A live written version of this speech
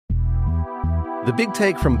The Big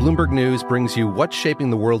Take from Bloomberg News brings you what's shaping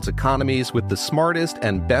the world's economies with the smartest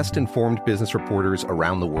and best-informed business reporters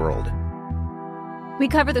around the world. We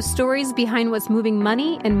cover the stories behind what's moving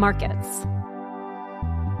money and markets.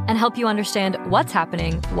 And help you understand what's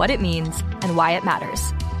happening, what it means, and why it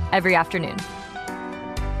matters. Every afternoon.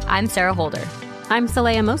 I'm Sarah Holder. I'm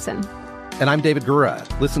Saleha Mohsin. And I'm David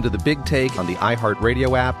Gura. Listen to The Big Take on the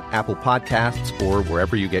iHeartRadio app, Apple Podcasts, or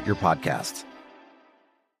wherever you get your podcasts.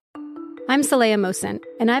 I'm Saleha Mohsin,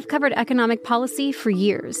 and I've covered economic policy for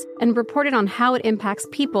years and reported on how it impacts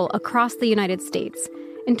people across the United States.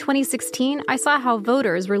 In 2016, I saw how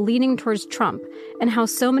voters were leaning towards Trump and how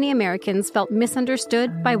so many Americans felt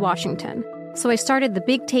misunderstood by Washington. So I started The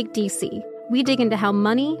Big Take DC. We dig into how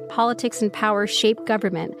money, politics, and power shape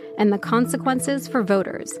government and the consequences for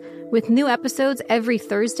voters. With new episodes every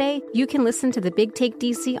Thursday, you can listen to The Big Take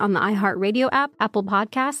DC on the iHeartRadio app, Apple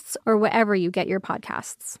Podcasts, or wherever you get your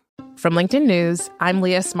podcasts. From LinkedIn News, I'm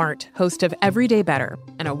Leah Smart, host of Everyday Better,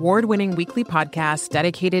 an award-winning weekly podcast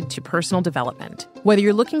dedicated to personal development. Whether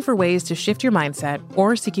you're looking for ways to shift your mindset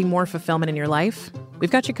or seeking more fulfillment in your life, we've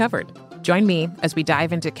got you covered. Join me as we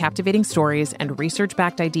dive into captivating stories and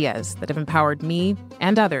research-backed ideas that have empowered me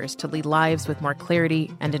and others to lead lives with more clarity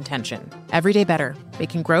and intention. Everyday Better,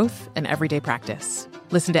 making growth an everyday practice.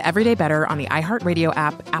 Listen to Everyday Better on the iHeartRadio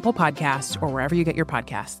app, Apple Podcasts, or wherever you get your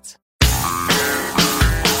podcasts.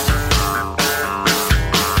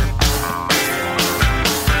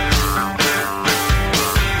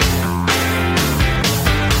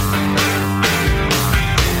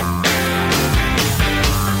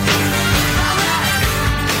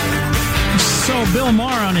 Bill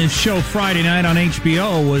Maher on his show Friday night on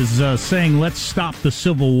HBO was saying, let's stop the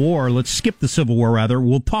Civil War. Let's skip the Civil War, rather.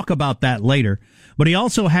 We'll talk about that later. But he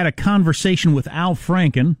also had a conversation with Al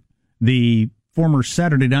Franken, the former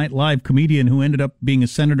Saturday Night Live comedian who ended up being a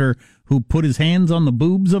senator who put his hands on the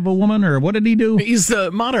boobs of a woman, or what did he do? He's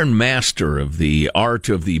the modern master of the art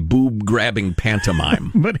of the boob-grabbing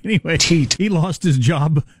pantomime. But anyway, he lost his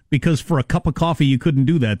job because for a cup of coffee you couldn't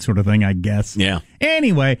do that sort of thing, I guess. Yeah.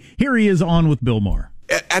 Anyway, here he is on with Bill Maher.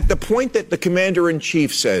 At the point that the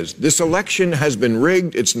commander-in-chief says, this election has been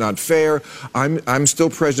rigged, it's not fair, I'm still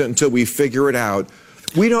president until we figure it out,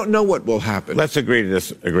 we don't know what will happen. Let's agree to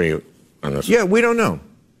disagree on this. Yeah, we don't know.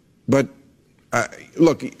 But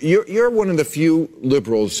look, you're one of the few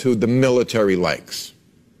liberals who the military likes.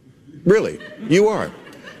 Really, you are.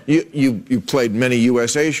 You played many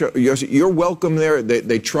USA shows. You're welcome there.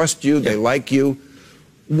 They trust you. They like you.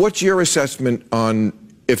 What's your assessment on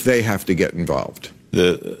if they have to get involved?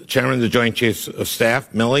 The chairman of the Joint Chiefs of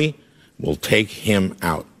Staff, Milley, will take him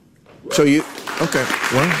out. So you, okay,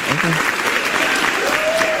 well, okay.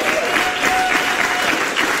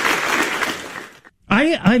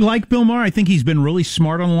 I like Bill Maher. I think he's been really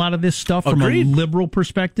smart on a lot of this stuff from a liberal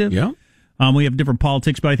perspective. Yeah. We have different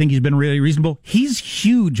politics, but I think he's been really reasonable. He's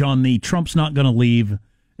huge on the Trump's not going to leave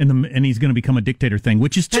and he's going to become a dictator thing,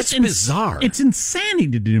 which is just bizarre. It's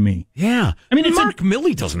insanity to me. Yeah. I mean, Mark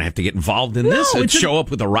Milley doesn't have to get involved in this and show up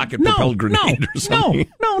with a rocket-propelled grenade or something.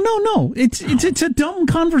 No. It's a dumb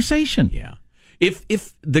conversation. Yeah.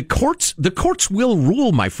 If the courts will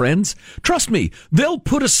rule, my friends. Trust me, they'll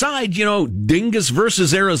put aside, Dingus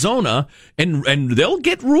versus Arizona, and they'll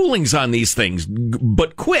get rulings on these things.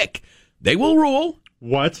 But quick, they will rule.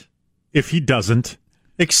 What if he doesn't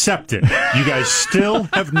accept it? You guys still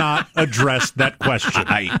have not addressed that question.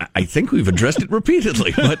 I think we've addressed it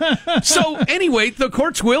repeatedly. But so anyway, the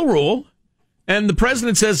courts will rule, and the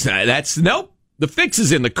president says, nope, the fix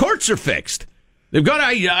is in. The courts are fixed. They've gone.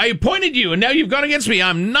 I appointed you, and now you've gone against me.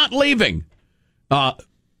 I'm not leaving.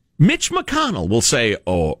 Mitch McConnell will say,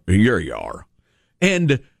 "Oh, here you are,"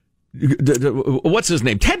 and what's his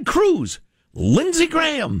name? Ted Cruz, Lindsey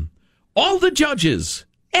Graham, all the judges,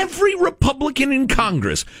 every Republican in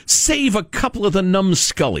Congress, save a couple of the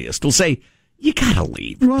numbskulliest, will say, "You gotta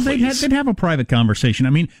leave." Well, they'd have a private conversation. I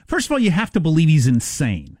mean, first of all, you have to believe he's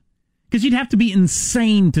insane, because you'd have to be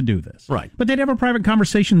insane to do this, right? But they'd have a private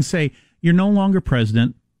conversation and say, "You're no longer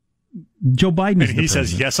president. Joe Biden is the president." And he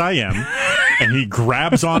says, "Yes, I am." And he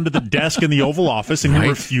grabs onto the desk in the Oval Office and he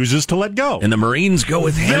refuses to let go. And the Marines go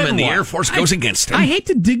with him and the Air Force goes against him. I hate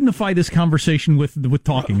to dignify this conversation with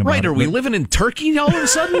talking about it. Right, are we living in Turkey all of a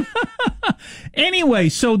sudden? Anyway,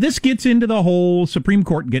 so this gets into the whole Supreme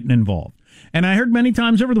Court getting involved. And I heard many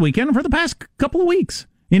times over the weekend and for the past couple of weeks,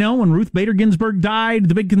 when Ruth Bader Ginsburg died,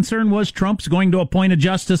 the big concern was Trump's going to appoint a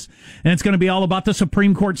justice, and it's going to be all about the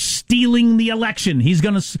Supreme Court stealing the election. He's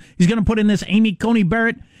going to put in this Amy Coney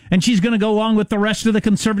Barrett, And she's going to go along with the rest of the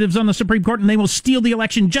conservatives on the Supreme Court, and they will steal the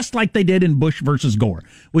election just like they did in Bush versus Gore,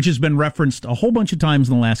 which has been referenced a whole bunch of times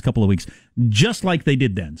in the last couple of weeks, just like they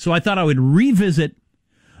did then. So I thought I would revisit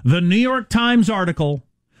the New York Times article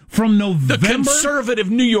from November. The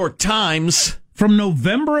conservative New York Times. From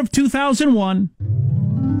November of 2001.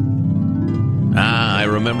 I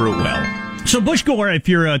remember it well. So Bush Gore, if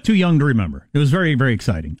you're too young to remember, it was very, very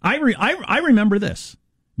exciting. I remember this.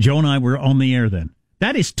 Joe and I were on the air then.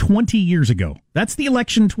 That is 20 years ago. That's the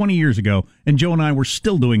election 20 years ago, and Joe and I were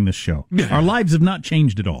still doing this show. Our lives have not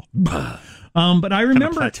changed at all. But I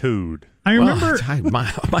remember... Kind of tattooed. I remember...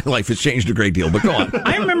 My life has changed a great deal, but go on.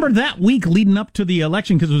 I remember that week leading up to the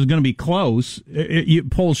election, because it was going to be close,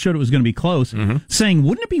 polls showed it was going to be close, saying,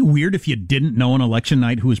 wouldn't it be weird if you didn't know on election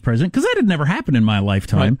night who was president? Because that had never happened in my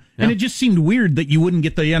lifetime. Right. Yeah. And it just seemed weird that you wouldn't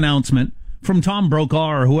get the announcement from Tom Brokaw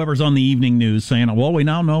or whoever's on the evening news saying, well, we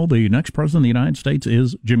now know the next president of the United States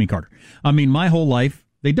is Jimmy Carter. I mean, my whole life,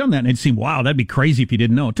 they'd done that, and it seemed, wow, that'd be crazy if you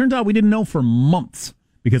didn't know. It turns out we didn't know for months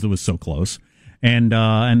because it was so close. And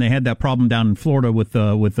they had that problem down in Florida with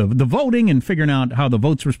the voting and figuring out how the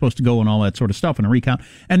votes were supposed to go and all that sort of stuff and a recount.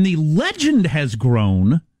 And the legend has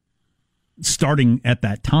grown, starting at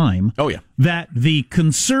that time, that the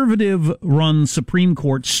conservative-run Supreme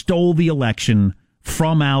Court stole the election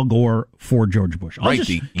from Al Gore for George Bush.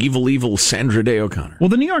 The evil Sandra Day O'Connor. Well,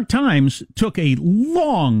 the New York Times took a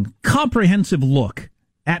long, comprehensive look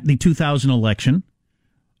at the 2000 election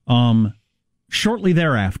shortly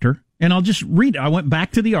thereafter, and I'll just read. I went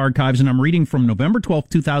back to the archives, and I'm reading from November 12th,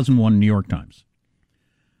 2001, New York Times.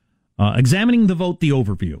 Examining the vote, the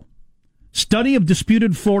overview. Study of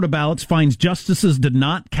disputed Florida ballots finds justices did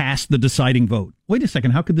not cast the deciding vote. Wait a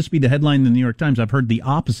second, how could this be the headline in the New York Times? I've heard the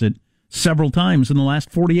opposite several times in the last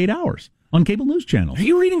 48 hours on cable news channels. Are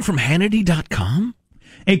you reading from Hannity.com?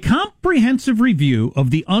 A comprehensive review of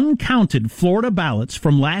the uncounted Florida ballots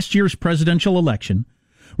from last year's presidential election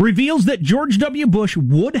reveals that George W. Bush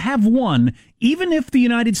would have won even if the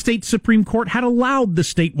United States Supreme Court had allowed the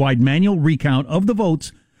statewide manual recount of the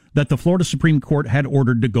votes that the Florida Supreme Court had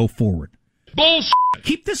ordered to go forward. Bullshit!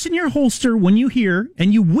 Keep this in your holster when you hear,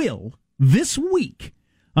 and you will, this week,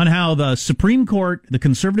 on how the Supreme Court, the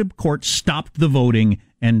conservative court, stopped the voting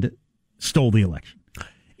and stole the election.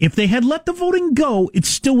 If they had let the voting go, it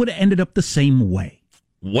still would have ended up the same way.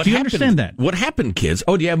 Do you understand that? What happened, kids?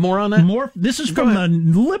 Oh, do you have more on that? More. This is from the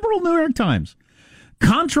liberal New York Times.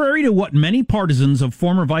 Contrary to what many partisans of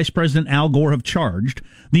former Vice President Al Gore have charged,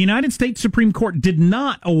 the United States Supreme Court did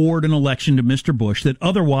not award an election to Mr. Bush that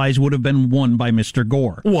otherwise would have been won by Mr.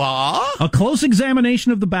 Gore. What? A close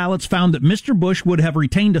examination of the ballots found that Mr. Bush would have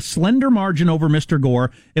retained a slender margin over Mr. Gore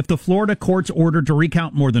if the Florida court's order to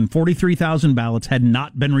recount more than 43,000 ballots had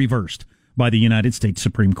not been reversed by the United States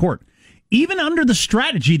Supreme Court. Even under the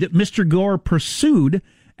strategy that Mr. Gore pursued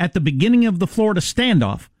at the beginning of the Florida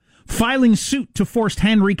standoff, filing suit to force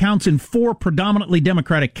hand recounts in 4 predominantly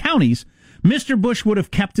Democratic counties, Mr. Bush would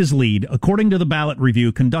have kept his lead, according to the ballot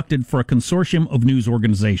review conducted for a consortium of news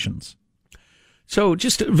organizations. So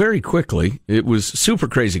just very quickly, it was super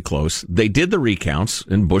crazy close. They did the recounts,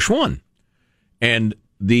 and Bush won. And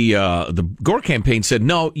the Gore campaign said,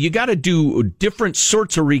 no, you got to do different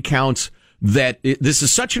sorts of recounts. This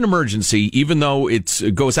is such an emergency, even though it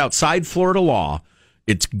goes outside Florida law.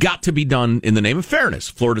 It's got to be done in the name of fairness.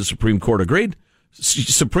 Florida Supreme Court agreed.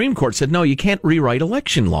 Supreme Court said, no, you can't rewrite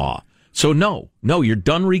election law. So no, you're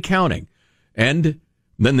done recounting. And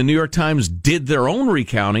then the New York Times did their own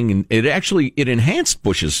recounting, and it enhanced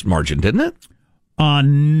Bush's margin, didn't it?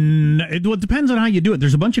 It depends on how you do it.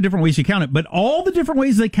 There's a bunch of different ways you count it, but all the different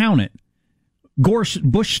ways they count it,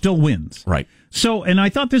 Bush still wins. Right. So, and I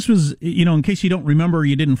thought this was, in case you don't remember or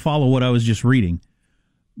you didn't follow what I was just reading,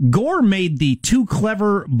 Gore made the too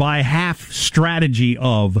clever by half strategy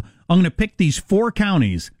of, I'm going to pick these 4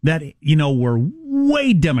 counties that, were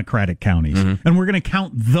way Democratic counties, and we're going to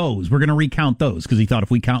count those. We're going to recount those, because he thought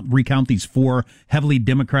if we recount these 4 heavily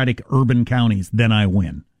Democratic urban counties, then I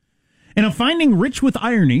win. In a finding rich with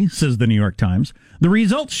irony, says the New York Times, the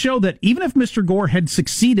results show that even if Mr. Gore had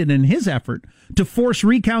succeeded in his effort to force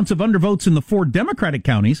recounts of undervotes in the 4 Democratic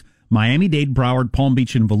counties, Miami-Dade, Broward, Palm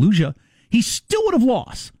Beach, and Volusia, he still would have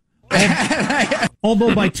lost.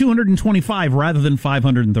 Although by 225 rather than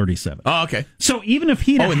 537. Oh, okay. So even if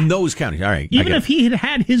he in those counties, all right. Even if he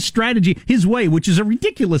had his strategy, his way, which is a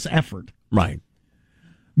ridiculous effort. Right.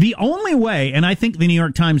 The only way, and I think the New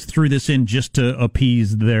York Times threw this in just to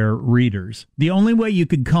appease their readers, the only way you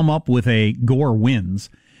could come up with a Gore wins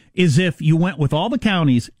is if you went with all the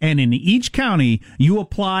counties, and in each county you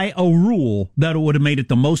apply a rule that would have made it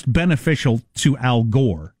the most beneficial to Al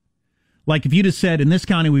Gore. Like if you just said, in this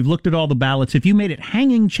county, we've looked at all the ballots. If you made it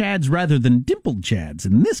hanging Chads rather than dimpled Chads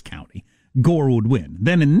in this county, Gore would win.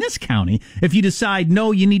 Then in this county, if you decide,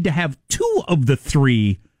 no, you need to have 2 of the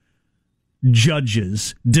 3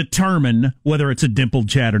 judges determine whether it's a dimpled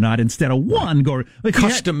Chad or not instead of one, Gore.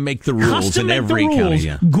 Make the rules in every county.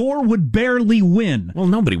 Yeah. Gore would barely win. Well,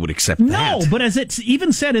 nobody would accept that. No, but as it's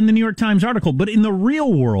even said in the New York Times article, but in the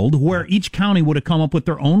real world, where each county would have come up with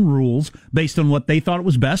their own rules based on what they thought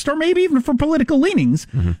was best, or maybe even for political leanings,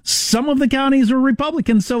 some of the counties were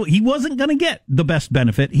Republicans, so he wasn't going to get the best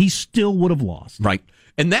benefit. He still would have lost. Right.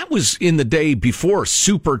 And that was in the day before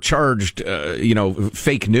supercharged,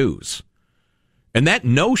 fake news. And that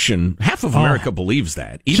notion, half of America believes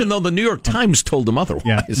that, even though the New York Times told them otherwise.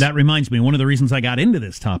 Yeah, that reminds me, one of the reasons I got into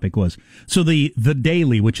this topic was, so the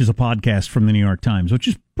Daily, which is a podcast from the New York Times, which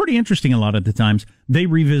is pretty interesting a lot of the times, they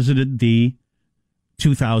revisited the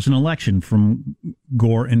 2000 election from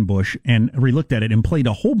Gore and Bush and relooked at it and played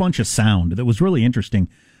a whole bunch of sound that was really interesting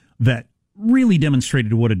that really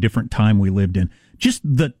demonstrated what a different time we lived in. Just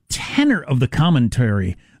the tenor of the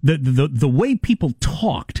commentary, the way people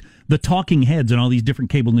talked, the talking heads and all these different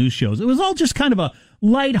cable news shows. It was all just kind of a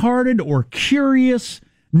lighthearted or curious,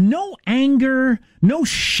 no anger, no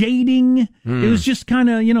shading. It was just kind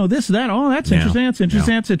of, this, that, that's interesting, that's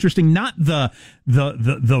interesting, that's interesting. Not the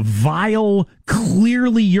vile,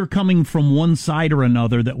 clearly you're coming from one side or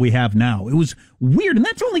another that we have now. It was weird. And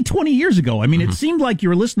that's only 20 years ago. I mean, it seemed like you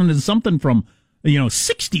were listening to something from,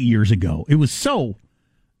 60 years ago. It was so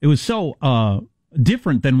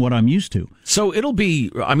different than what I'm used to. So there will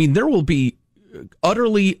be utter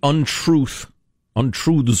untruths.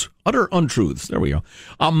 There we go.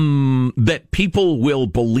 That people will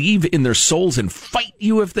believe in their souls and fight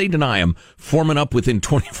you if they deny them, forming up within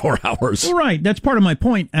 24 hours. Right. That's part of my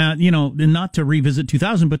point. Not to revisit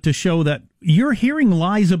 2000, but to show that you're hearing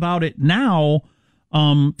lies about it now,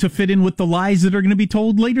 to fit in with the lies that are going to be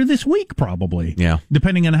told later this week, probably. Yeah.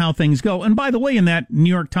 Depending on how things go. And by the way, in that New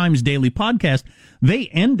York Times Daily podcast, they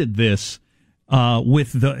ended this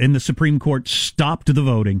with the Supreme Court stopped the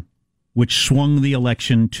voting, which swung the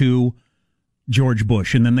election to George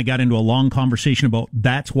Bush. And then they got into a long conversation about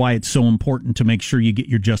that's why it's so important to make sure you get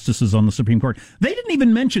your justices on the Supreme Court. They didn't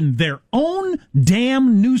even mention their own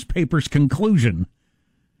damn newspaper's conclusion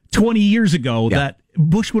 20 years ago that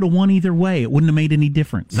Bush would have won either way. It wouldn't have made any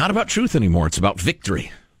difference. Not about truth anymore. It's about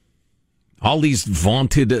victory. All these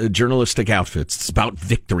vaunted journalistic outfits, it's about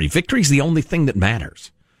victory. Victory's the only thing that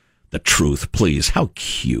matters. The truth, please. How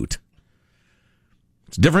cute.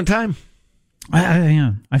 It's a different time.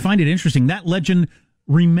 I find it interesting. That legend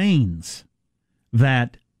remains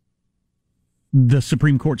that the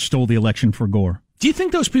Supreme Court stole the election for Gore. Do you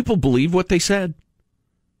think those people believe what they said?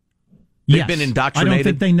 They've been indoctrinated. I don't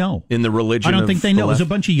think they know. In the religion I don't think they know. It was a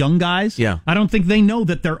bunch of young guys. Yeah. I don't think they know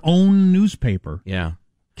that their own newspaper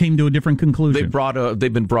came to a different conclusion.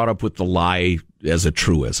 They've been brought up with the lie as a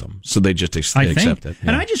truism, so they just accept it. Yeah.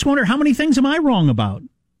 And I just wonder, how many things am I wrong about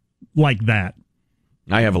like that?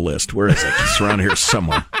 I have a list. Where is it? It's around here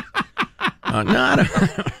somewhere.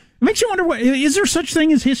 It makes you wonder, is there such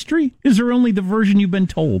thing as history? Is there only the version you've been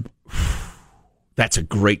told? That's a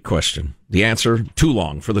great question. The answer, too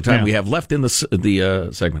long for the time we have left in the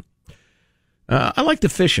segment. I like to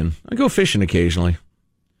fishing. I go fishing occasionally.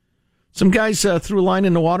 Some guys threw a line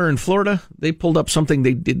in the water in Florida. They pulled up something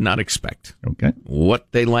they did not expect. Okay.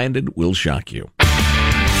 What they landed will shock you.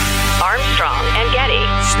 Armstrong and Getty.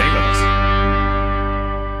 Stay with us.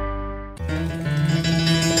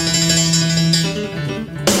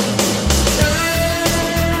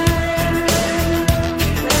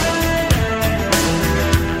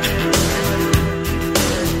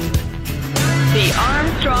 The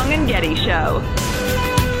Armstrong and Getty Show.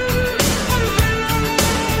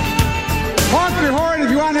 Honk your horn if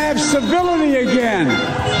you want to have civility again.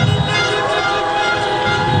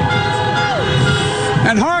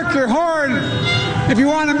 And honk your horn if you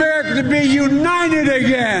want America to be united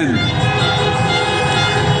again.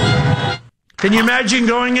 Can you imagine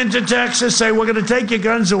going into Texas, say, we're going to take your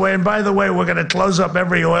guns away, and by the way, we're going to close up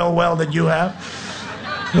every oil well that you have?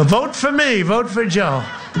 Well, vote for me. Vote for Joe.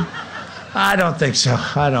 I don't think so.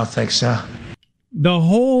 The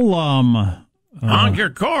whole honk your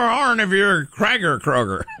core horn if you're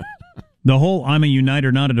Kroger. The whole I'm a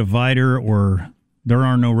uniter, not a divider, or there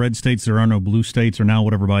are no red states, there are no blue states, or now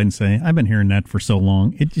whatever Biden's saying. I've been hearing that for so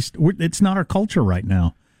long. It's not our culture right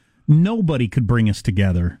now. Nobody could bring us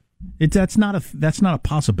together. That's not a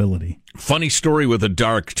possibility. Funny story with a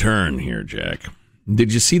dark turn here, Jack.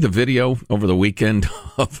 Did you see the video over the weekend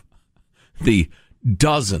of the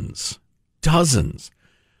dozens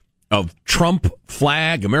of Trump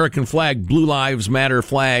flag, American flag, Blue Lives Matter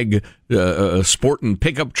flag, sporting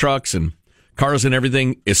pickup trucks and cars and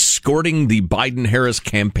everything, escorting the Biden-Harris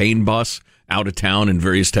campaign bus out of town in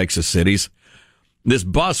various Texas cities. This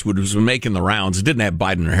bus was making the rounds. It didn't have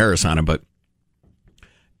Biden or Harris on it, but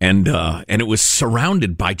and it was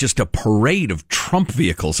surrounded by just a parade of Trump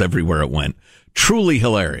vehicles everywhere it went. Truly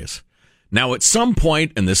hilarious. Now, at some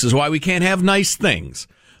point, and this is why we can't have nice things,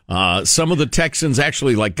 some of the Texans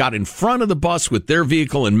actually got in front of the bus with their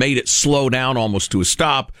vehicle and made it slow down almost to a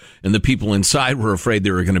stop. And the people inside were afraid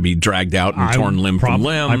they were going to be dragged out and torn limb from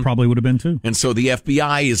limb. I probably would have been too. And so the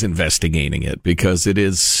FBI is investigating it because it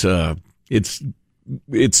is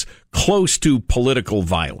it's close to political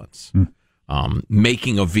violence,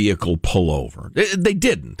 making a vehicle pull over. They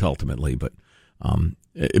didn't ultimately, but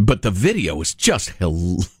the video is just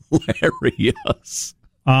hilarious.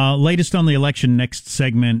 Latest on the election, next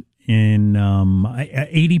segment. In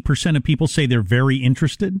 80% of people say they're very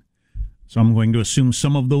interested. So I'm going to assume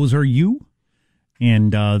some of those are you.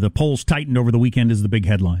 And the polls tightened over the weekend is the big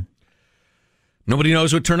headline. Nobody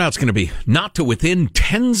knows what turnout's going to be. Not to within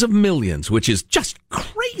tens of millions, which is just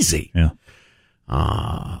crazy. Yeah.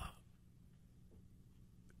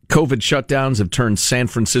 COVID shutdowns have turned San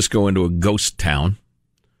Francisco into a ghost town.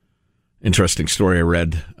 Interesting story I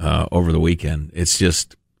read over the weekend. It's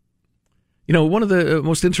just, one of the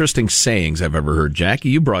most interesting sayings I've ever heard, Jackie,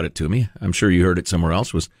 you brought it to me. I'm sure you heard it somewhere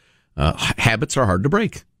else, was habits are hard to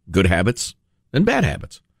break. Good habits and bad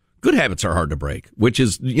habits. Good habits are hard to break, which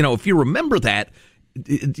is, if you remember that,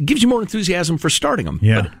 it gives you more enthusiasm for starting them.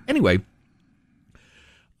 Yeah. But anyway,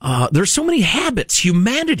 there's so many habits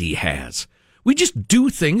humanity has. We just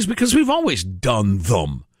do things because we've always done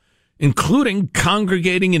them, including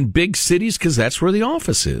congregating in big cities because that's where the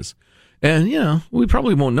office is. And, we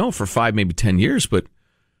probably won't know for 5, maybe 10 years, but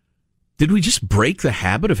did we just break the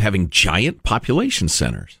habit of having giant population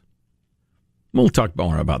centers? We'll talk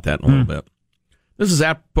more about that in a little bit. This is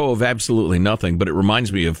apropos of absolutely nothing, but it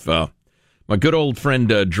reminds me of my good old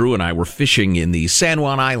friend Drew and I were fishing in the San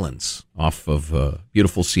Juan Islands off of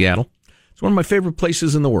beautiful Seattle. It's one of my favorite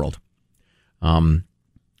places in the world. And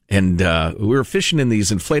we were fishing in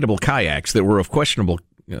these inflatable kayaks that were of questionable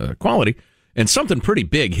quality, and something pretty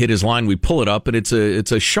big hit his line. We pull it up, and it's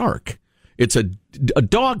a shark. It's a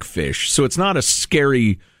dogfish, so it's not a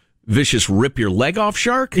scary, vicious rip your leg off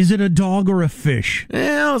shark. Is it a dog or a fish?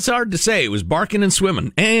 Well, it's hard to say. It was barking and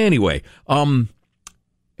swimming. Anyway, and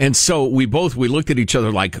so we looked at each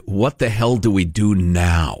other like, what the hell do we do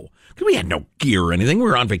now? Because we had no gear or anything. We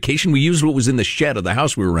were on vacation. We used what was in the shed of the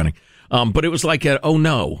house we were renting. But it was like a oh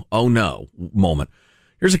no moment.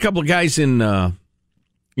 Here's a couple of guys in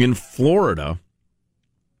Florida.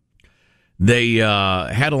 They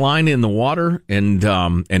had a line in the water and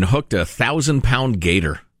hooked 1,000-pound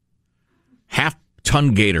gator,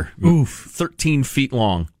 half-ton gator, oof, 13 feet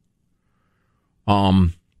long.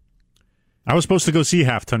 I was supposed to go see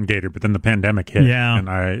Half-Ton Gator, but then the pandemic hit. Yeah,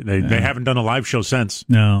 and they haven't done a live show since.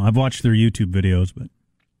 No, I've watched their YouTube videos, but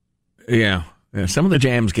yeah. Yeah, some of the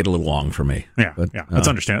jams get a little long for me. Yeah, that's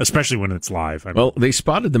understandable, especially when it's live. Well, they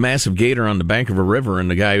spotted the massive gator on the bank of a river, and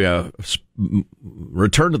the guy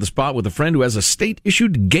returned to the spot with a friend who has a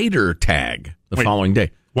state-issued gator tag following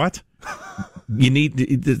day. What?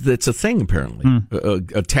 That's a thing, apparently.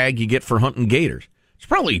 A tag you get for hunting gators. It's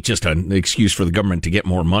probably just an excuse for the government to get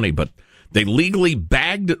more money, but they legally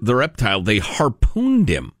bagged the reptile. They harpooned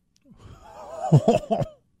him.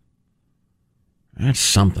 That's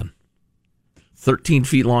something. 13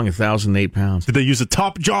 feet long, 1,008 pounds. Did they use a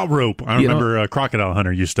top jaw rope? I remember Crocodile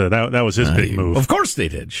Hunter used to. That was his big move. Of course they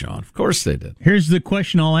did, Sean. Of course they did. Here's the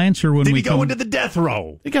question I'll answer when did we he go into the death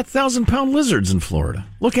row? They got 1,000-pound lizards in Florida.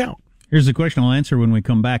 Look out. Here's the question I'll answer when we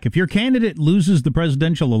come back. If your candidate loses the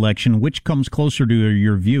presidential election, which comes closer to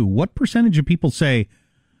your view? What percentage of people say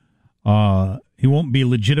he won't be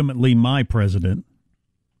legitimately my president?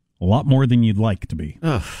 A lot more than you'd like to be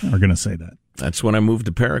are going to say that. That's when I moved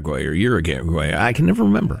to Paraguay or Uruguay. I can never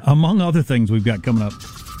remember. Among other things we've got coming up.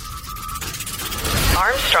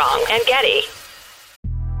 Armstrong and Getty.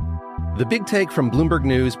 The Big Take from Bloomberg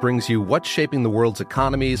News brings you what's shaping the world's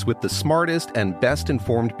economies with the smartest and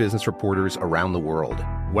best-informed business reporters around the world.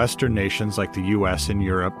 Western nations like the U.S. and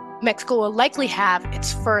Europe. Mexico will likely have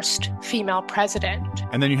its first female president.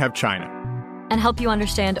 And then you have China. And help you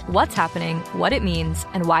understand what's happening, what it means,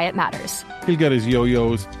 and why it matters. He'll get his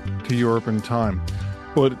yo-yos to Europe in time.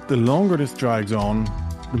 But the longer this drags on,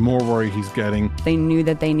 the more worry he's getting. They knew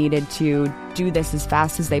that they needed to do this as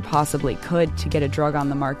fast as they possibly could to get a drug on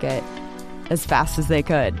the market. as fast as they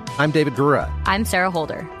could. I'm David Gura. I'm Sarah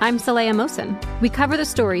Holder. I'm Saleha Mohsin. We cover the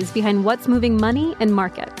stories behind what's moving money and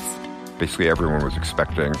markets. Basically, everyone was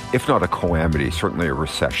expecting, if not a calamity, certainly a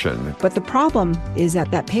recession. But the problem is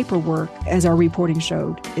that paperwork, as our reporting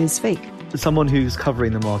showed, is fake. As someone who's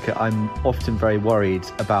covering the market, I'm often very worried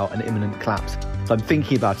about an imminent collapse. So I'm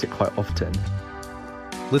thinking about it quite often.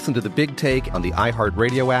 Listen to The Big Take on the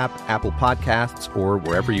iHeartRadio app, Apple Podcasts, or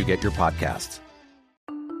wherever you get your podcasts.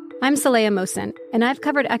 I'm Saleha Mohsin, and I've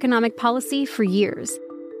covered economic policy for years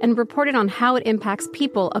and reported on how it impacts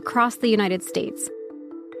people across the United States.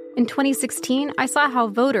 In 2016, I saw how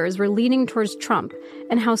voters were leaning towards Trump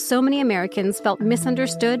and how so many Americans felt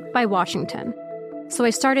misunderstood by Washington. So I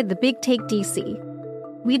started The Big Take DC.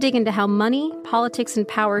 We dig into how money, politics, and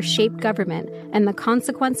power shape government and the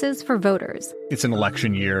consequences for voters. It's an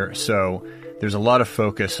election year, so there's a lot of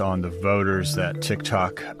focus on the voters that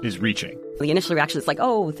TikTok is reaching. The initial reaction is like,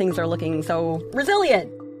 oh, things are looking so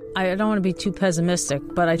resilient. I don't want to be too pessimistic,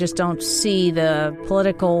 but I just don't see the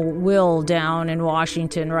political will down in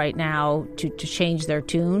Washington right now to change their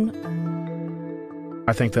tune.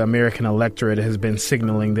 I think the American electorate has been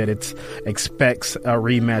signaling that it expects a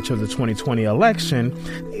rematch of the 2020 election.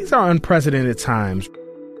 These are unprecedented times.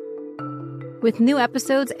 With new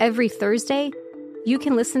episodes every Thursday, you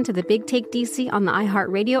can listen to The Big Take DC on the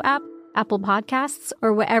iHeartRadio app, Apple Podcasts,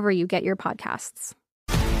 or wherever you get your podcasts.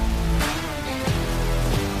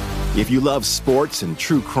 If you love sports and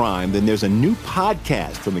true crime, then there's a new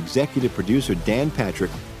podcast from executive producer Dan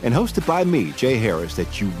Patrick and hosted by me, Jay Harris,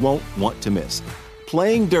 that you won't want to miss.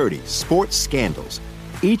 Playing Dirty: Sports Scandals.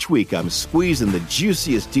 Each week, I'm squeezing the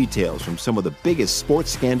juiciest details from some of the biggest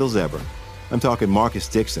sports scandals ever. I'm talking Marcus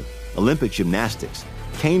Dixon, Olympic gymnastics,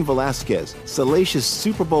 Cain Velasquez, salacious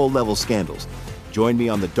Super Bowl-level scandals. Join me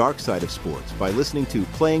on the dark side of sports by listening to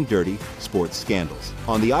Playing Dirty: Sports Scandals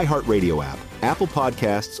on the iHeartRadio app, Apple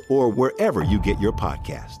Podcasts, or wherever you get your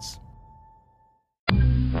podcasts.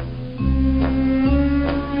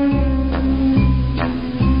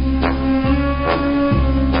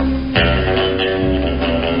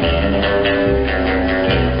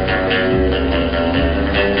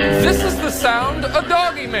 This is the sound a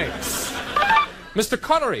doggy makes. Mr.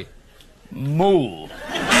 Connery. Moo.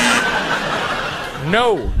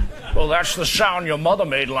 No. Well, that's the sound your mother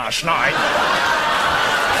made last night.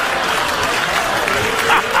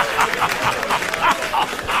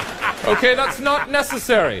 Okay, that's not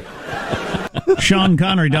necessary. Sean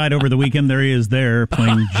Connery died over the weekend. There he is there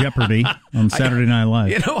playing Jeopardy on Saturday Night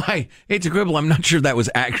Live. You know, I hate to quibble. I'm not sure that was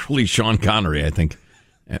actually Sean Connery. I think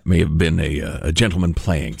it may have been a gentleman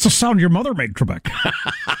playing. It's the sound your mother made, Trebek.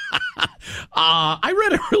 I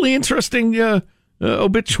read a really interesting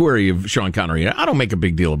obituary of Sean Connery. I don't make a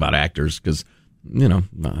big deal about actors because, you know,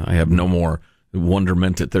 I have no more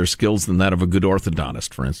wonderment at their skills than that of a good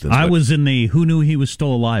orthodontist, for instance. I was in the who knew he was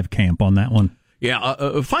still alive camp on that one. Yeah,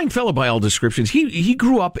 a fine fellow by all descriptions. He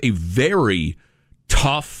grew up a very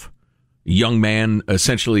tough young man,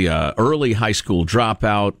 essentially a early high school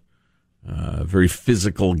dropout, very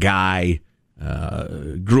physical guy,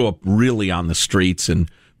 grew up really on the streets and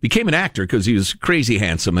became an actor because he was crazy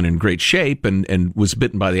handsome and in great shape and was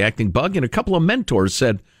bitten by the acting bug. And a couple of mentors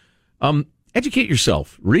said, educate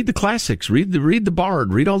yourself, read the classics, read the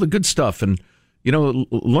Bard, read all the good stuff, and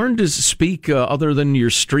learn to speak other than your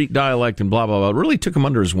street dialect and blah, blah, blah. It really took him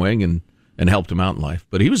under his wing and helped him out in life.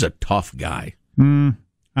 But he was a tough guy.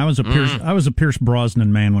 I was a Pierce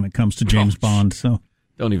Brosnan man when it comes to James Bond. So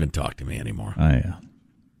don't even talk to me anymore.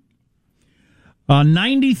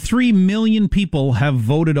 93 million people have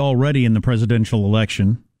voted already in the presidential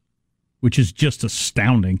election, which is just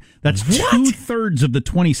astounding. That's 2/3 of the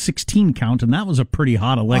 2016 count, and that was a pretty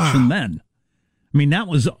hot election then. I mean, that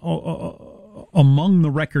was among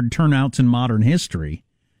the record turnouts in modern history,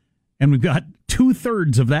 and we've got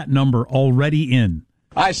 2/3 of that number already in.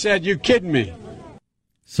 I said, you kidding me?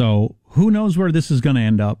 So who knows where this is going to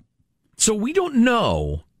end up? So we don't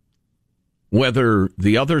know whether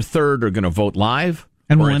the other third are going to vote live,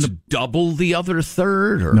 and or we'll it's end up double the other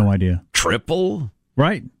third, or no idea, triple.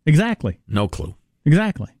 Right, exactly. No clue.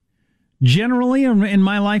 Exactly. Generally, in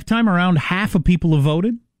my lifetime, around half of people have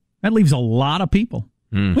voted. That leaves a lot of people.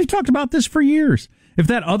 We've talked about this for years. If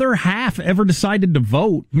that other half ever decided to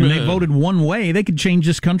vote and they voted one way, they could change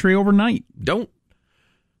this country overnight.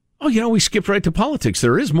 We skipped right to politics.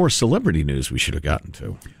 There is more celebrity news we should have gotten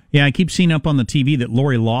to. Yeah, I keep seeing up on the TV that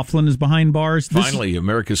Lori Loughlin is behind bars. Finally,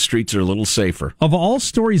 America's streets are a little safer. Of all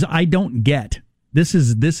stories I don't get, this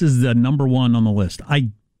is the number one on the list. I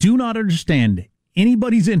do not understand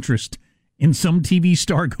anybody's interest in some TV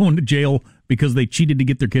star going to jail because they cheated to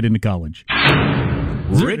get their kid into college.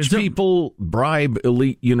 Rich people bribe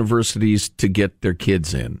elite universities to get their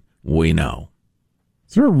kids in. We know.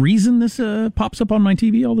 Is there a reason this pops up on my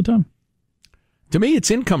TV all the time? To me,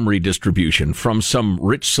 it's income redistribution from some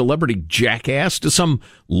rich celebrity jackass to some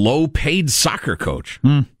low-paid soccer coach.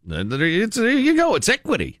 There you go. It's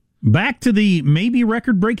equity. Back to the maybe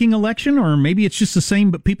record-breaking election, or maybe it's just the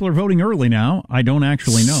same, but people are voting early now. I don't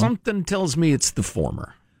actually know. Something tells me it's the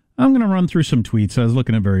former. I'm going to run through some tweets. I was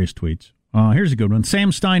looking at various tweets. Here's a good one.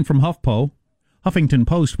 Sam Stein from Huffington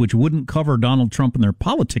Post, which wouldn't cover Donald Trump in their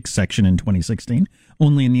politics section in 2016,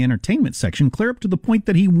 only in the entertainment section, clear up to the point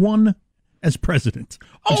that he won as president,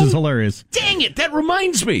 which is hilarious. Dang it, that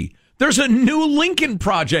reminds me. There's a new Lincoln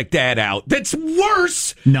Project ad out that's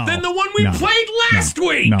worse than the one we played last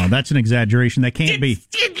week. No, that's an exaggeration. That can't be.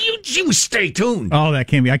 You stay tuned. Oh, that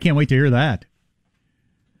can't be. I can't wait to hear that.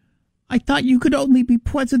 I thought you could only be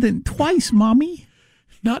president twice, Mommy.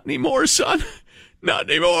 Not anymore, son. Not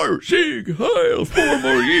anymore. Sieg Heil. 4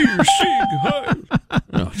 more years. Sieg Heil.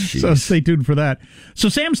 Oh, so stay tuned for that. So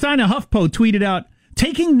Sam Stein of HuffPo tweeted out,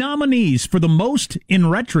 taking nominees for the most, in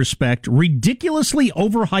retrospect, ridiculously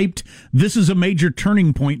overhyped, this is a major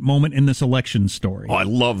turning point moment in this election story. Oh, I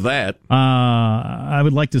love that. I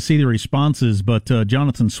would like to see the responses, but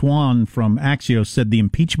Jonathan Swan from Axios said the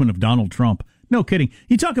impeachment of Donald Trump. No kidding.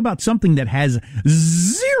 You talk about something that has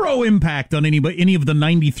zero impact on any of the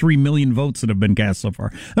 93 million votes that have been cast so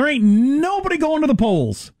far. There ain't nobody going to the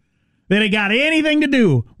polls that ain't got anything to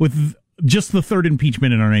do with just the third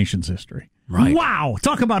impeachment in our nation's history. Right. Wow.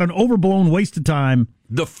 Talk about an overblown waste of time.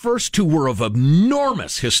 The first two were of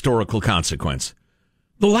enormous historical consequence.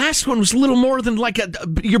 The last one was little more than like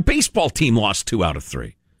your baseball team lost 2 out of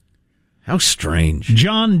 3. How strange.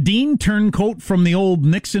 John Dean, turncoat from the old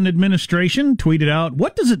Nixon administration, tweeted out,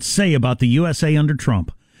 what does it say about the USA under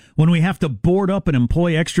Trump when we have to board up and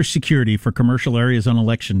employ extra security for commercial areas on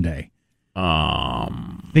Election Day?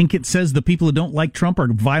 Think it says the people who don't like Trump are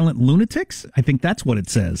violent lunatics? I think that's what it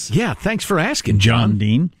says. Yeah, thanks for asking, John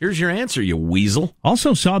Dean. Here's your answer, you weasel.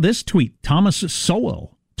 Also saw this tweet. Thomas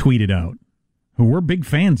Sowell tweeted out, who we're big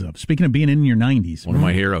fans of. Speaking of being in your 90s. One of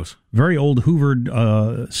my heroes. Very old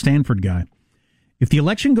Hoovered Stanford guy. If the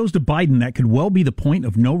election goes to Biden, that could well be the point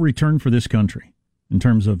of no return for this country in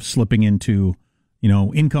terms of slipping into,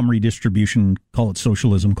 income redistribution, call it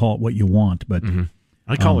socialism, call it what you want. But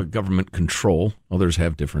I call it government control. Others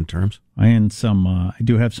have different terms. I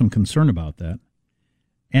do have some concern about that.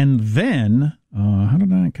 And then, how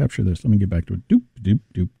did I capture this? Let me get back to it. Doop, doop,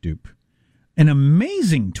 doop, doop. An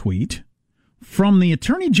amazing tweet from the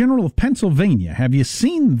Attorney General of Pennsylvania. Have you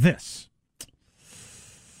seen this?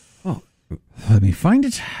 Oh, let me find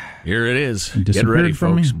it. Here it is. Get ready,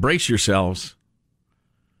 folks. Brace yourselves.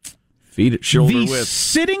 Feed it shoulder width. The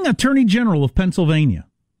sitting Attorney General of Pennsylvania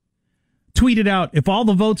tweeted out, if all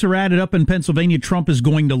the votes are added up in Pennsylvania, Trump is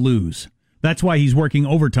going to lose. That's why he's working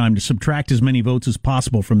overtime to subtract as many votes as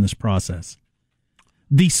possible from this process.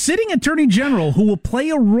 The sitting Attorney General, who will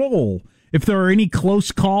play a role if there are any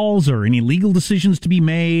close calls or any legal decisions to be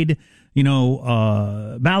made,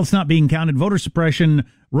 ballots not being counted, voter suppression,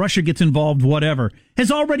 Russia gets involved, whatever, has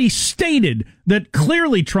already stated that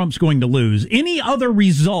clearly Trump's going to lose. Any other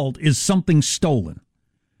result is something stolen.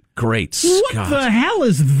 Great Scott. What the hell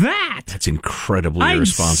is that? That's incredibly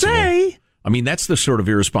irresponsible. I mean, that's the sort of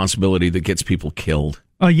irresponsibility that gets people killed.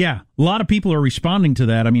 Yeah. A lot of people are responding to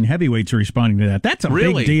that. I mean, heavyweights are responding to that. That's a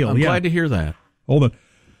big deal. I'm glad to hear that. Hold on.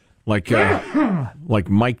 Like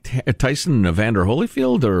Mike Tyson and Evander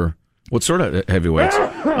Holyfield, or what sort of heavyweights?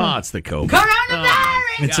 Oh, it's the COVID.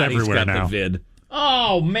 Coronavirus! It's everywhere now. The vid.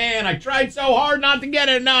 Oh, man, I tried so hard not to get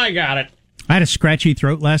it, now I got it. I had a scratchy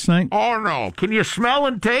throat last night. Oh, no. Can you smell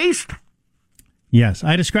and taste? Yes,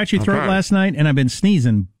 I had a scratchy throat last night, and I've been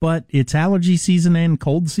sneezing, but it's allergy season and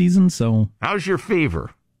cold season, so... How's your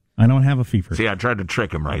fever? I don't have a fever. See, I tried to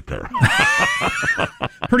trick him right there.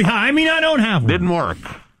 Pretty high. I mean, I don't have one. Didn't work.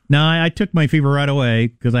 No, I took my fever right away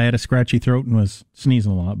because I had a scratchy throat and was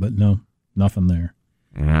sneezing a lot, but no, nothing there.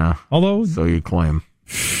 Yeah. Although... So you claim.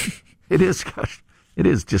 It is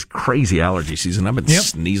just crazy allergy season. I've been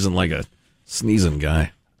sneezing like a sneezing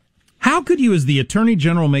guy. How could you, as the Attorney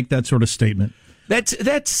General, make that sort of statement?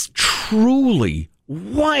 That's truly,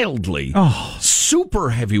 wildly, super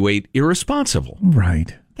heavyweight irresponsible.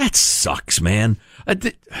 Right. That sucks, man.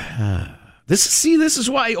 This is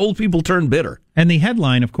why old people turn bitter. And the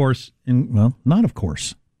headline, of course, not of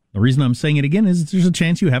course. The reason I'm saying it again is there's a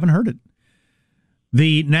chance you haven't heard it.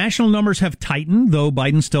 The national numbers have tightened, though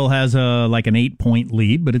Biden still has an 8-point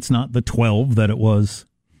lead, but it's not the 12 that it was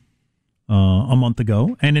a month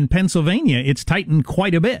ago. And in Pennsylvania, it's tightened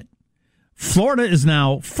quite a bit. Florida is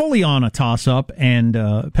now fully on a toss-up, and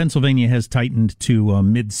Pennsylvania has tightened to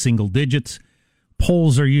mid-single digits.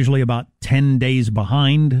 Polls are usually about 10 days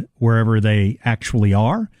behind wherever they actually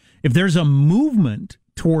are. If there's a movement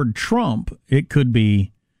toward Trump, it could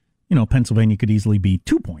be, Pennsylvania could easily be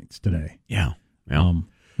 2 points today. Yeah.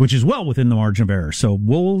 Which is well within the margin of error. So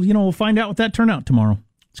we'll find out what that turns out tomorrow.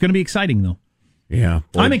 It's going to be exciting, though. Yeah.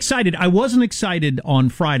 Boy. I'm excited. I wasn't excited on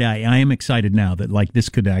Friday. I am excited now that this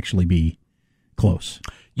could actually be close.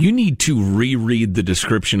 You need to reread the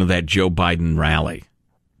description of that Joe Biden rally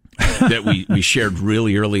that we shared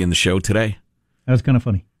really early in the show today. That was kind of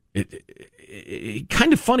funny. It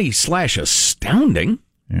kind of funny / astounding.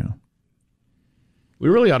 Yeah. We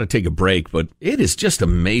really ought to take a break, but it is just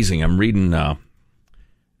amazing. I'm reading a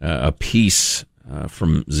piece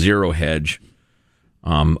from Zero Hedge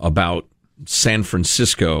about San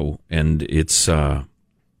Francisco, and it's a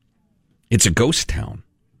ghost town.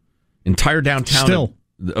 Entire downtown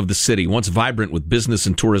of the city, once vibrant with business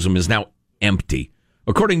and tourism, is now empty,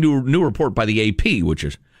 according to a new report by the AP, which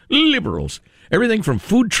is liberals. Everything from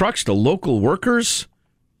food trucks to local workers.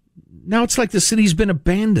 Now it's like the city's been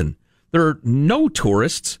abandoned. There are no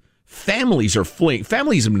tourists. Families are fleeing.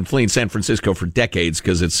 Families have been fleeing San Francisco for decades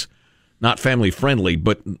because it's not family friendly,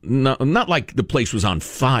 but not like the place was on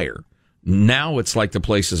fire. Now it's like the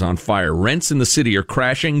place is on fire. Rents in the city are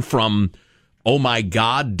crashing from, oh my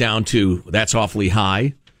God, down to that's awfully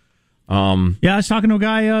high. I was talking to a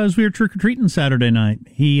guy as we were trick-or-treating Saturday night.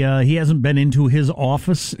 He hasn't been into his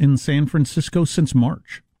office in San Francisco since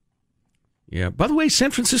March. Yeah. By the way,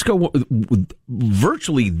 San Francisco,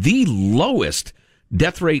 virtually the lowest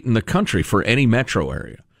death rate in the country for any metro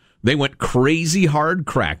area. They went crazy hard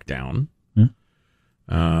crackdown.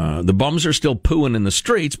 The bums are still pooing in the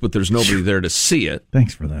streets, but there's nobody there to see it.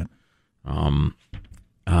 Thanks for that.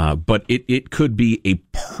 But it could be a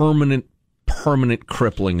permanent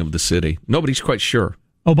crippling of the city. Nobody's quite sure.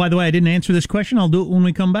 Oh, by the way, I didn't answer this question. I'll do it when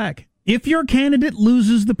we come back. If your candidate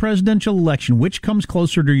loses the presidential election, which comes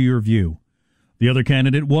closer to your view? The other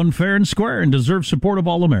candidate won fair and square and deserves support of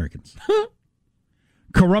all Americans.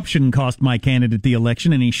 Corruption cost my candidate the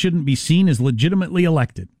election, and he shouldn't be seen as legitimately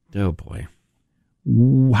elected. Oh, boy.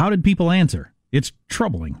 How did people answer? It's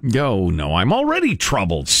troubling. No, I'm already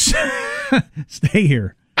troubled. Stay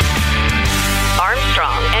here.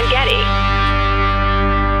 Armstrong and Getty.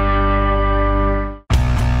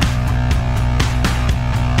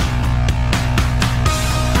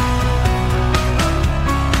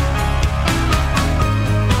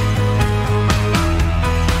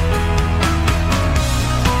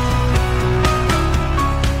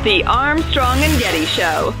 The Armstrong and Getty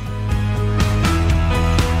Show.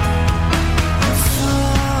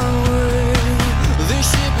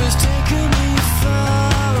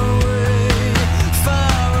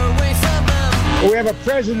 We have a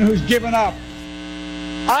president who's given up.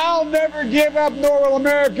 I'll never give up, nor will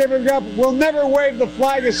America give up. We'll never wave the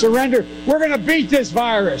flag of surrender. We're going to beat this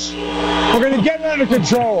virus. We're going to get it under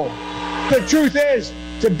control. The truth is,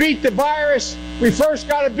 to beat the virus, we first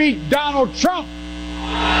got to beat Donald Trump.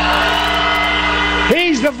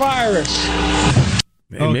 He's the virus.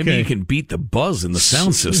 Okay. Maybe you can beat the buzz in the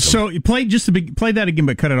sound system. So play that again,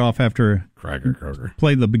 but cut it off after. Cracker.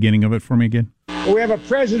 Play the beginning of it for me again. We have a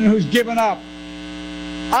president who's given up.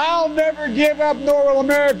 I'll never give up, nor will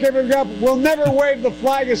America give up. We'll never wave the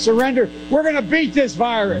flag of surrender. We're going to beat this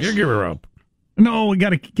virus. You give her up. No, we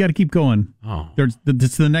got to keep going. Oh,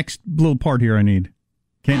 it's the next little part here I need.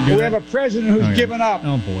 Can't do we that. have a president who's given up.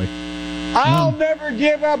 Oh boy. I'll never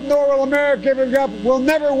give up, nor will America give up. We'll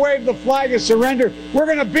never wave the flag of surrender. We're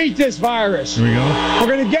going to beat this virus. Here we go. We're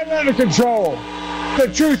going to get it under control. The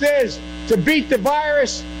truth is, to beat the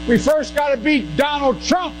virus, we first got to beat Donald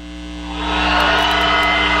Trump.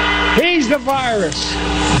 He's the virus.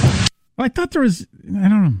 I thought there was, I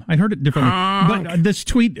don't know, I heard it differently. But this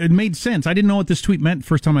tweet, it made sense. I didn't know what this tweet meant the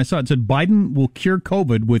first time I saw it. It said, Biden will cure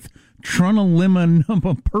COVID with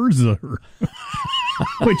Trunalimanapurza.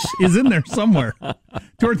 Which is in there somewhere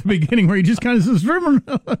toward the beginning where he just kind of says,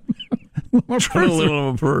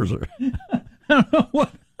 Trunalimanapurza. I don't know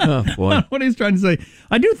what. Oh, boy. What he's trying to say.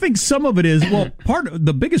 I do think some of it is,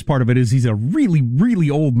 the biggest part of it is he's a really, really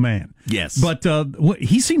old man. Yes. But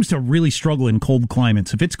he seems to really struggle in cold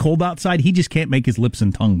climates. If it's cold outside, he just can't make his lips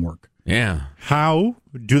and tongue work. Yeah. How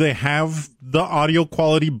do they have the audio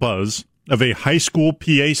quality buzz of a high school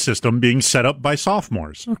PA system being set up by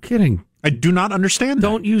sophomores? No kidding. I do not understand that.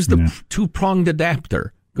 Don't use the two-pronged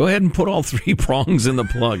adapter. Go ahead and put all 3 prongs in the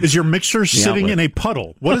plug. Is your mixer sitting in a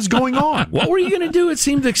puddle? What is going on? What were you going to do? It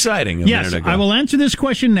seemed exciting a minute ago. I will answer this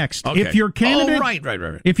question next. Okay. If your candidate,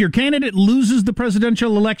 right. If your candidate loses the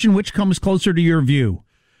presidential election, which comes closer to your view?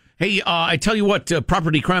 Hey, I tell you what,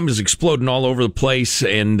 property crime is exploding all over the place,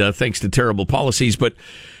 and thanks to terrible policies. But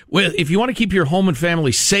if you want to keep your home and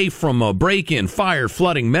family safe from a break-in, fire,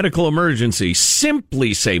 flooding, medical emergency,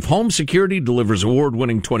 Simply Safe Home Security delivers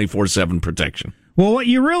award-winning 24/7 protection. Well, what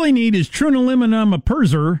you really need is Trunaliminum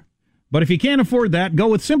Perzer. But if you can't afford that, go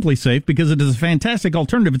with Simply Safe because it is a fantastic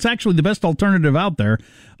alternative. It's actually the best alternative out there,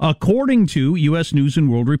 according to U.S. News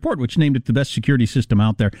and World Report, which named it the best security system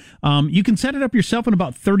out there. You can set it up yourself in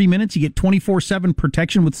about 30 minutes. You get 24/7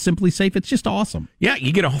 protection with Simply Safe. It's just awesome. Yeah,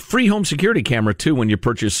 you get a free home security camera, too, when you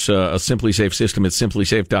purchase a Simply Safe system at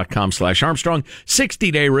simplysafe.com/Armstrong.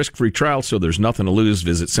 60-day risk-free trial, so there's nothing to lose.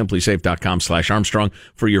 Visit simplysafe.com/Armstrong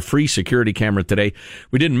for your free security camera today.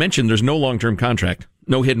 We didn't mention there's no long-term contract.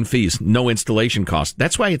 No hidden fees, no installation cost.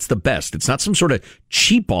 That's why it's the best. It's not some sort of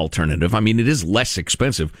cheap alternative. I mean, it is less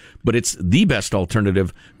expensive, but it's the best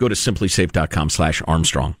alternative. Go to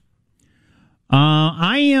simplysafe.com/Armstrong.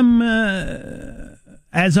 I am,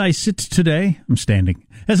 as I sit today, I'm standing.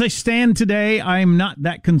 As I stand today, I'm not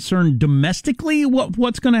that concerned domestically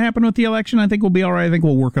what's going to happen with the election. I think we'll be all right. I think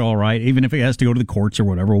we'll work it all right. Even if it has to go to the courts or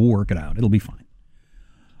whatever, we'll work it out. It'll be fine.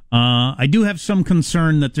 I do have some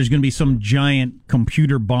concern that there's going to be some giant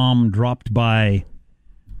computer bomb dropped by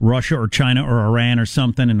Russia or China or Iran or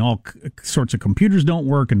something, and all sorts of computers don't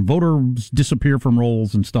work, and voters disappear from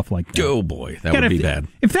rolls and stuff like that. Oh, boy, that would be bad.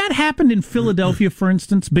 If that happened in Philadelphia, for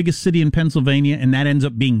instance, biggest city in Pennsylvania, and that ends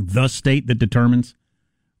up being the state that determines,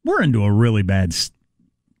 we're into a really bad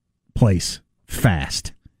place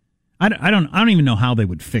fast. I don't even know how they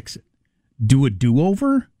would fix it. Do a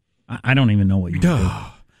do-over? I don't even know what you do.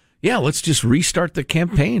 Yeah, let's just restart the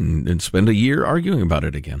campaign and spend a year arguing about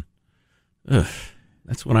it again. Ugh,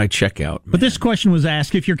 that's when I check out. Man. But this question was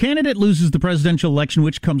asked, if your candidate loses the presidential election,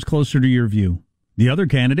 which comes closer to your view? The other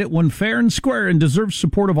candidate won fair and square and deserves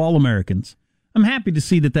support of all Americans. I'm happy to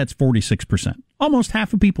see that that's 46%. Almost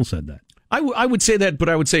half of people said that. I would say that, but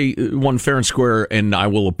I would say one fair and square, and I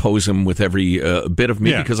will oppose him with every bit of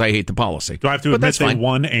me because I hate the policy. Do I have to admit they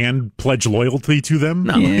won and pledge loyalty to them?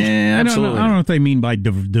 No, absolutely. I don't know what they mean by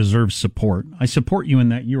deserve support. I support you in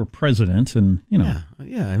that you're president, and you know.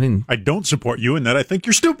 Yeah. I mean, I don't support you in that I think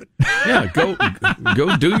you're stupid. Yeah, go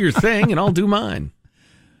do your thing, and I'll do mine.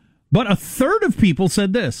 But a third of people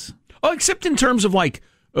said this. Oh, except in terms of like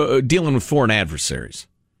dealing with foreign adversaries.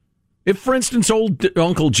 If, for instance, old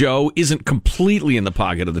Uncle Joe isn't completely in the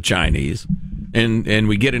pocket of the Chinese and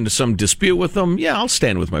we get into some dispute with them, yeah, I'll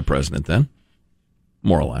stand with my president then,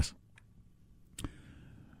 more or less.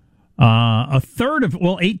 A third of,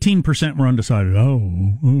 18% were undecided. Oh,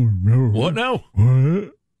 no. What now?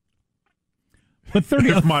 What? But 30.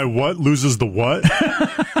 If my what loses the what?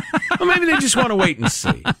 Well, maybe they just want to wait and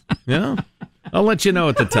see. You know? I'll let you know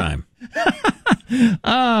at the time.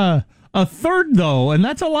 A third, though, and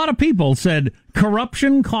that's a lot of people, said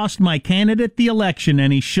corruption cost my candidate the election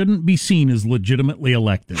and he shouldn't be seen as legitimately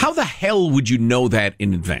elected. How the hell would you know that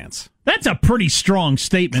in advance? That's a pretty strong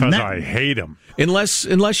statement. Because I hate him.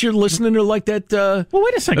 Unless you're listening to like that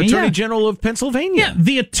wait a second. Attorney General of Pennsylvania. Yeah,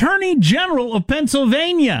 the Attorney General of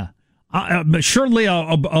Pennsylvania. Surely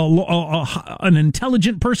an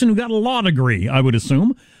intelligent person who got a law degree, I would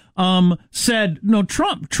assume. Said, no,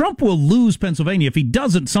 Trump will lose Pennsylvania. If he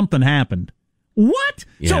doesn't, something happened. What?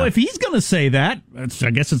 Yeah. So if he's going to say that,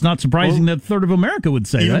 I guess it's not surprising that a third of America would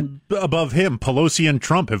say that. Above him, Pelosi and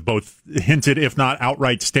Trump have both hinted, if not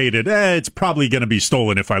outright stated, it's probably going to be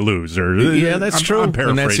stolen if I lose. Or yeah, that's true. I'm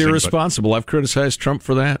paraphrasing, and that's irresponsible. I've criticized Trump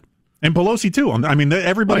for that. And Pelosi, too. I mean,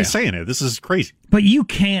 everybody's saying it. This is crazy. But you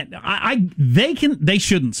can't. They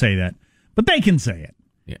shouldn't say that. But they can say it.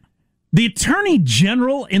 The attorney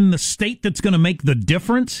general in the state that's going to make the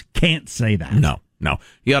difference can't say that. No.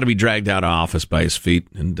 He ought to be dragged out of office by his feet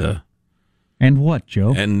and what,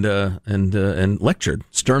 Joe? And lectured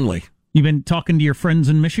sternly. You've been talking to your friends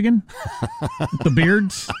in Michigan, the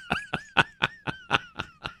Beards.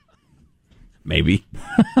 Maybe.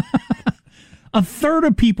 A third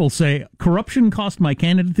of people say corruption cost my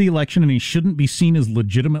candidate the election, and he shouldn't be seen as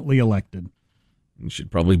legitimately elected. He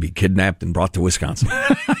should probably be kidnapped and brought to Wisconsin.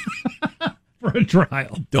 For a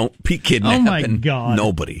trial. Don't be kidnapping oh my God.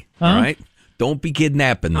 Nobody. Huh? All right? Don't be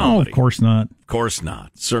kidnapping nobody. Oh, of course not. Of course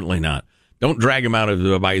not. Certainly not. Don't drag him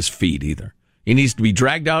out by his feet either. He needs to be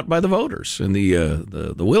dragged out by the voters and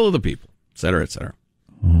the will of the people, et cetera, et cetera.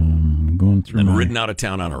 Going through and ridden out of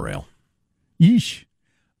town on a rail. Yeesh.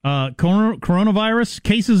 Coronavirus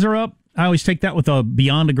cases are up. I always take that with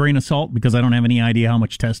beyond a grain of salt because I don't have any idea how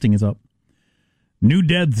much testing is up. New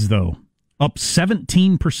deaths, though, up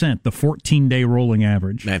 17%, the 14-day rolling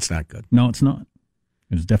average. That's not good. No, it's not.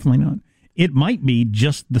 It's definitely not. It might be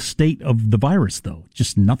just the state of the virus, though.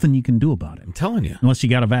 Just nothing you can do about it. I'm telling you. Unless you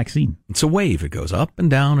got a vaccine. It's a wave. It goes up and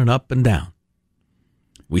down and up and down.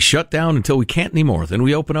 We shut down until we can't anymore. Then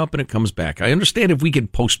we open up and it comes back. I understand if we can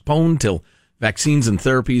postpone till vaccines and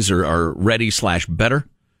therapies are ready/better.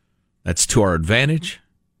 That's to our advantage.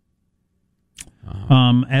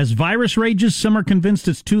 As virus rages, some are convinced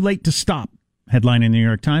it's too late to stop. Headline in the New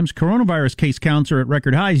York Times, coronavirus case counts are at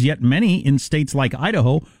record highs, yet many in states like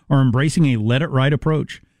Idaho are embracing a let-it-ride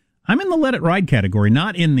approach. I'm in the let-it-ride category,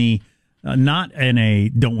 not in a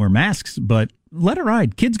don't wear masks, but let it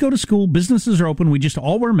ride. Kids go to school, businesses are open, we just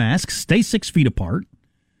all wear masks, stay 6 feet apart,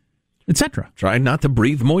 etc. Try not to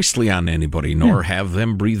breathe moistly on anybody, nor have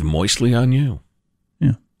them breathe moistly on you.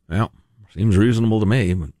 Yeah. Well, seems reasonable to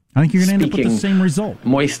me. But I think you're going to end up with the same result.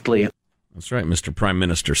 Moistly. That's right, Mr. Prime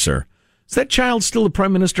Minister, sir. Is that child still the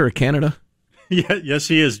Prime Minister of Canada? Yeah, yes,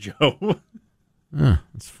 he is, Joe.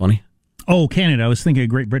 That's funny. Oh, Canada. I was thinking of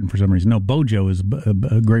Great Britain for some reason. No, Bojo is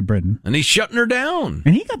Great Britain. And he's shutting her down.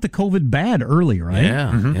 And he got the COVID bad early, right?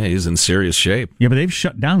 Yeah, yeah, he's in serious shape. Yeah, but they've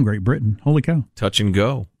shut down Great Britain. Holy cow. Touch and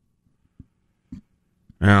go.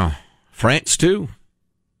 Now, France, too.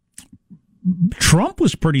 Trump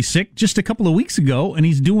was pretty sick just a couple of weeks ago, and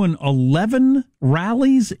he's doing 11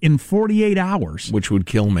 rallies in 48 hours. Which would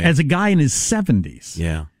kill me. As a guy in his 70s.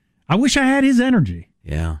 Yeah. I wish I had his energy.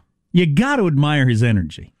 Yeah. You got to admire his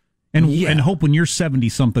energy. And hope when you're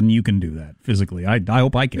 70-something you can do that physically. I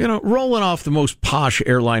hope I can. You know, rolling off the most posh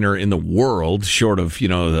airliner in the world, short of,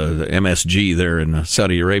 the MSG there in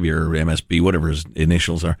Saudi Arabia, or MSB, whatever his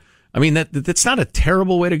initials are. I mean, that's not a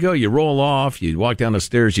terrible way to go. You roll off, you walk down the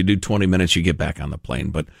stairs, you do 20 minutes, you get back on the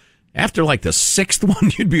plane. But after like the sixth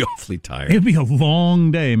one, you'd be awfully tired. It'd be a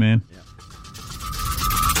long day, man. Yeah.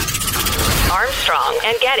 Armstrong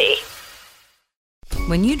and Getty.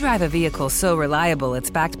 When you drive a vehicle so reliable it's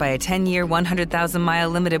backed by a 10-year, 100,000-mile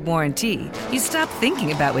limited warranty, you stop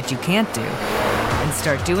thinking about what you can't do and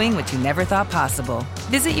start doing what you never thought possible.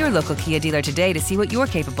 Visit your local Kia dealer today to see what you're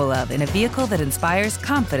capable of in a vehicle that inspires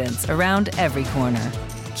confidence around every corner.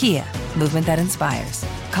 Kia, movement that inspires.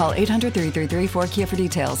 Call 800-333-4KIA for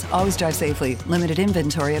details. Always drive safely. Limited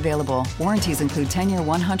inventory available. Warranties include 10-year,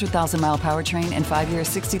 100,000-mile powertrain and 5-year,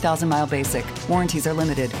 60,000-mile basic. Warranties are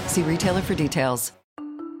limited. See retailer for details.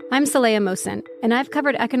 I'm Saleha Mohsin, and I've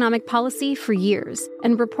covered economic policy for years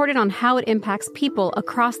and reported on how it impacts people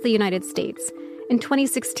across the United States. In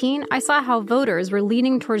 2016, I saw how voters were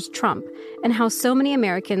leaning towards Trump and how so many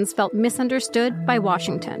Americans felt misunderstood by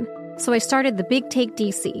Washington. So I started The Big Take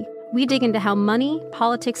DC. We dig into how money,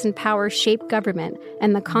 politics, and power shape government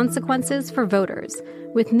and the consequences for voters.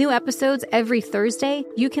 With new episodes every Thursday,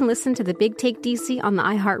 you can listen to The Big Take DC on the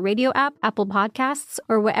iHeartRadio app, Apple Podcasts,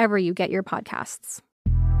 or wherever you get your podcasts.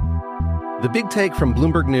 The Big Take from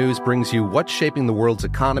Bloomberg News brings you what's shaping the world's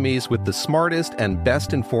economies with the smartest and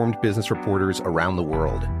best-informed business reporters around the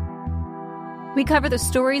world. We cover the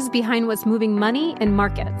stories behind what's moving money and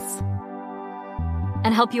markets.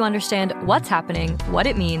 And help you understand what's happening, what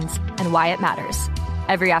it means, and why it matters.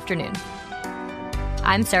 Every afternoon.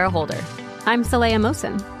 I'm Sarah Holder. I'm Saleha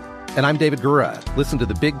Mohsin. And I'm David Gura. Listen to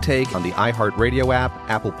The Big Take on the iHeartRadio app,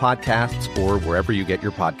 Apple Podcasts, or wherever you get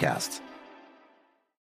your podcasts.